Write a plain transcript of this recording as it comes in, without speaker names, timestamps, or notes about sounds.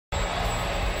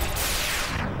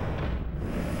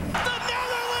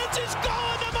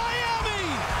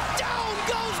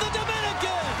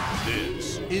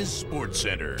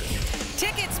SportsCenter.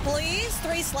 Tickets, please.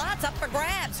 3 slots up for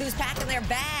grabs. Who's packing their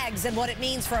bags and what it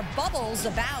means for bubbles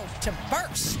about to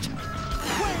burst.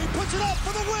 Wade puts it up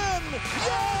for the win.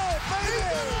 Yeah, baby.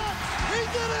 He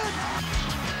did it.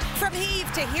 From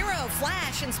heave to hero,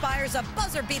 Flash inspires a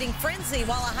buzzer-beating frenzy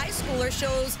while a high schooler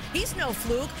shows he's no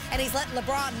fluke and he's letting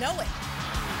LeBron know it.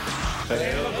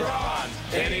 Hey, LeBron,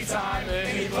 anytime,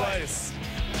 any place.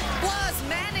 Plus,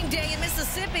 Manning Day in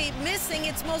Mississippi missing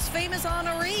its most famous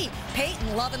honoree.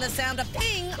 Peyton loving the sound of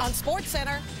ping on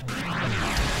SportsCenter.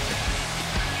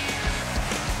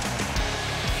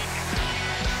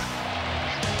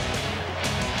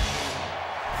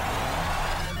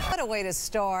 What a way to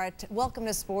start. Welcome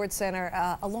to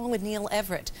SportsCenter, along with Neil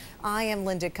Everett. I am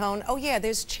Linda Cohn. Oh yeah,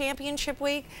 there's championship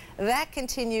week. That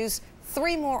continues.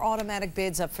 3 more automatic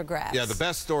bids up for grabs. Yeah, the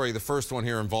best story, the first one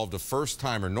here, involved a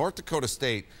first-timer. North Dakota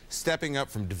State stepping up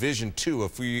from Division II a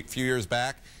few years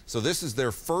back. So this is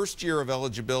their first year of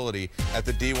eligibility at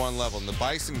the D1 level. And the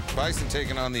Bison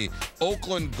taking on the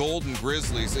Oakland Golden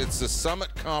Grizzlies. It's the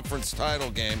Summit Conference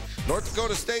title game. North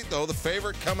Dakota State, though, the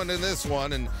favorite coming in this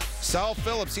one. And Sal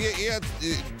Phillips, he had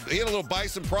a little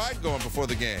Bison pride going before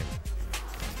the game.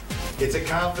 It's a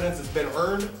confidence that's been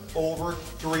earned over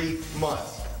 3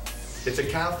 months. It's a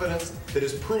confidence that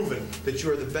has proven that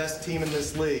you are the best team in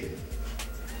this league.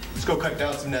 Let's go cut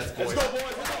down some nets, boys. Let's go,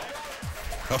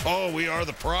 boys. Oh, we are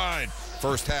the pride.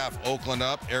 First half, Oakland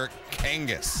up, Eric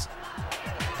Kangas.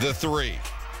 The 3.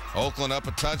 Oakland up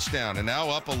a touchdown, and now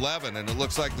up 11, and it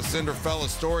looks like the Cinderfella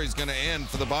story is going to end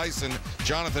for the Bison.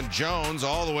 Jonathan Jones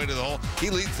all the way to the hole. He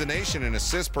leads the nation in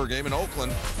assists per game in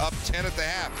Oakland, up 10 at the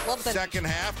half. Second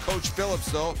half, Coach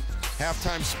Phillips, though,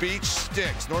 halftime speech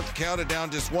sticks. North Dakota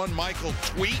down just 1. Michael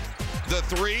Tweet, the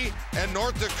 3, and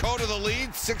North Dakota the lead,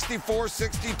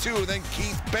 64-62. Then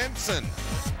Keith Benson,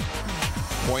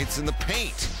 points in the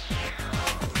paint,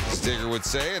 Stigger would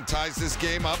say, and ties this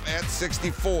game up at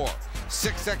 64.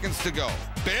 6 seconds to go.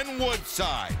 Ben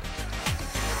Woodside.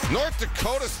 North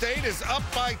Dakota State is up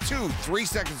by 2. 3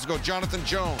 seconds to go. Jonathan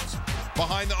Jones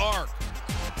behind the arc.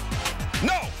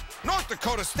 No! North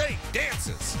Dakota State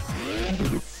dances.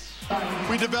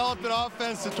 We developed an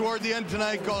offense toward the end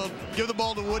tonight called give the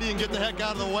ball to Woody and get the heck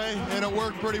out of the way, and it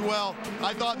worked pretty well.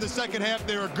 I thought in the second half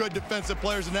they were good defensive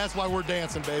players, and that's why we're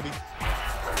dancing, baby.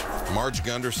 Marge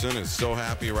Gunderson is so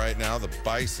happy right now. The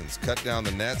Bisons cut down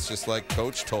the nets just like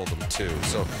Coach told them to.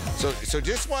 So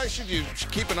just why should you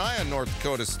keep an eye on North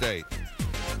Dakota State?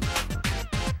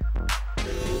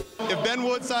 If Ben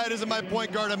Woodside isn't my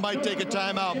point guard, I might take a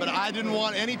timeout, but I didn't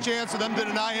want any chance of them to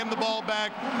deny him the ball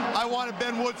back. I wanted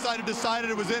Ben Woodside to decide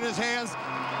it was in his hands.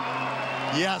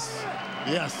 Yes,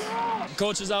 yes.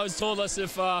 Coach has always told us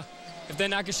if they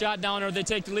knock a shot down or they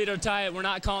take the lead or tie it, we're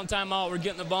not calling timeout. We're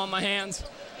getting the ball in my hands.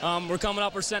 We're coming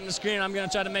up, we're setting the screen. I'm going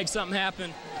to try to make something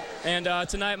happen. And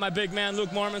tonight, my big man,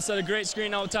 Luke Mormon, set a great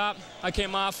screen out top. I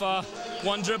came off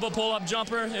 1 dribble, pull-up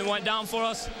jumper, and went down for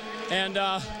us. And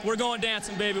we're going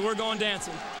dancing, baby. We're going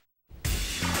dancing.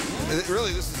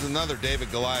 Really, this is another David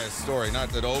Goliath story. Not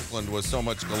that Oakland was so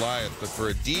much Goliath, but for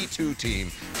a D2 team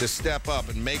to step up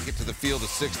and make it to the field of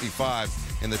 65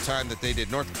 in the time that they did.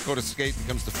 North Dakota State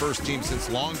becomes the first team since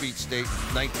Long Beach State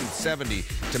 1970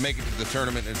 to make it to the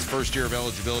tournament in its first year of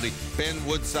eligibility. Ben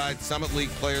Woodside, Summit League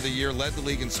Player of the Year, led the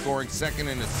league in scoring, 2nd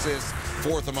in assists,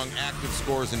 4th among active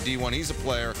scorers in D1. He's a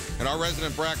player. And our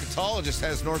resident bracketologist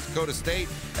has North Dakota State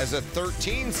as a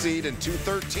 13 seed and 2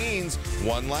 13s,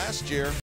 won last year.